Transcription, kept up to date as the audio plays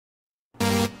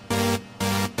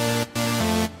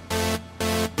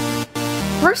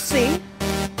Percy?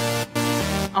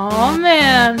 Aw,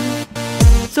 man.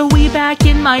 So we back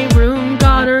in my room,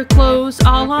 got our clothes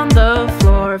all on the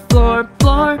floor, floor,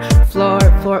 floor, floor,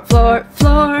 floor, floor,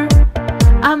 floor.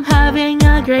 I'm having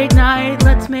a great night,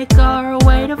 let's make our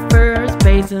way to first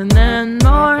base and then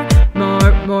more,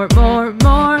 more, more, more,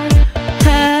 more.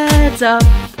 Heads up,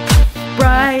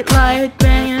 bright light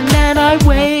banging, and I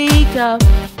wake up.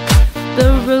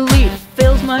 The relief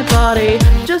fills my body.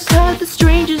 Just had the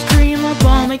strangest dream, a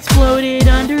bomb exploded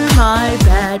under my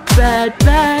bed, bed,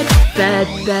 bed, bed,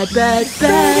 bed, bed,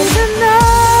 bed.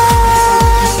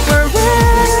 Tonight, we're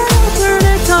in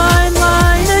alternate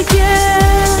timeline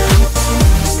again.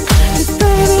 'Cause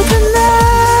baby,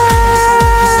 tonight,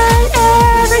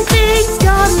 everything's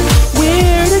gotten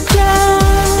weird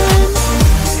again.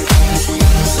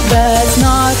 Let's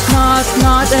not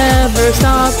ever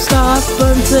stop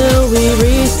until we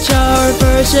reach our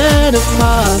version of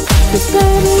pop. 'Cause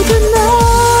baby,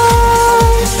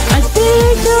 tonight, I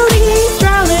think Toni's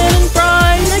drowning in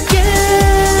brine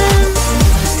again.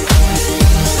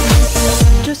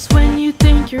 Just when you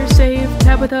think you're safe,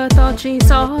 Tabitha thought she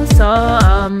saw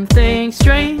something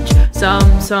strange,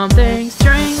 something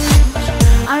strange.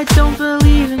 I don't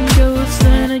believe in ghosts,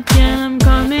 and again I'm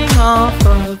coming off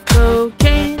of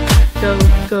cocaine,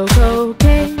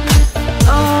 cocaine.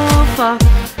 Oh fuck,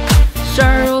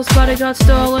 Cheryl's body got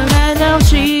stolen and now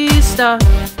she's stuck,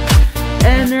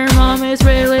 and her mom is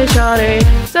really shoddy,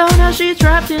 so now she's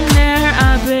trapped in there.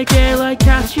 Abigail, I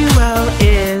cast you out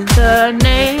in the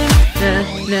name,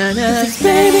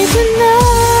 baby,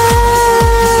 tonight,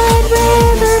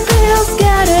 Riverdale's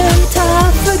getting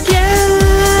tough again.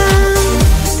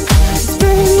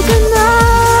 Baby,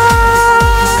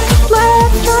 tonight,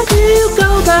 let's try to go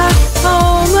back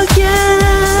home again.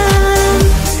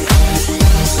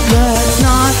 Let's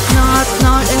not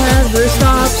ever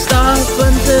stop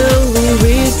until we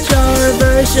reach our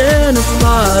version of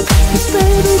love. 'Cause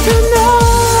baby,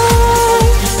 tonight,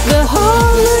 the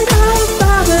whole of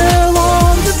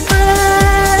Babylon's a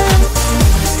friend.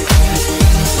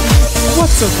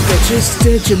 What's up, bitches?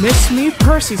 Did you miss me?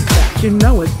 Percy's back, you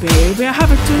know it, baby. I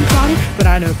have a tuned body, but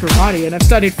I know Parody, and I've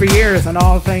studied for years on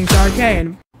all things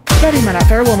arcane. Betty man out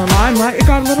there will in the limelight, you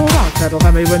got a little rock that'll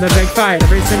help me win the big fight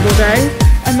every single day.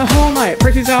 And the whole night,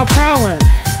 Percy's out prowling.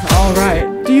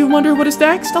 Alright, do you wonder what is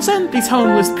next? I'll send these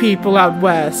homeless people out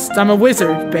west. I'm a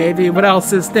wizard, baby, what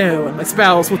else is new? And my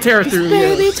spells will tear through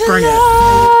Baby, you. Bring it.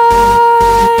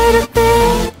 tonight, I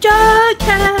think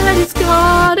Jughead is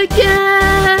gone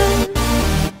again.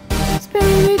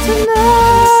 Baby,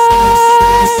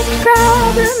 tonight,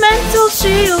 grab your mental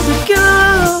shield and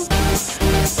go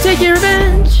take your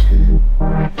revenge.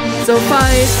 So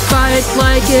fight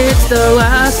like it's the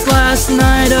last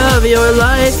night of your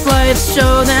life.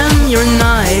 Show them your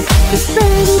knife. 'Cause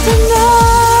baby,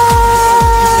 tonight,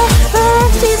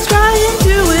 Percy's trying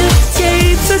to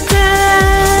escape the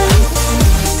den.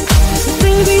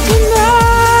 Baby,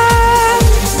 tonight,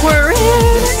 we're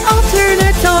in an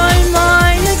alternate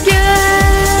timeline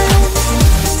again.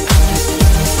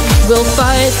 We'll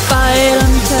fight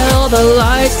until the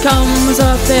light comes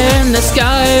up in the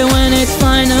sky when it's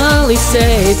finally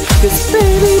safe. 'Cause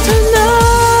baby,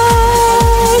 tonight,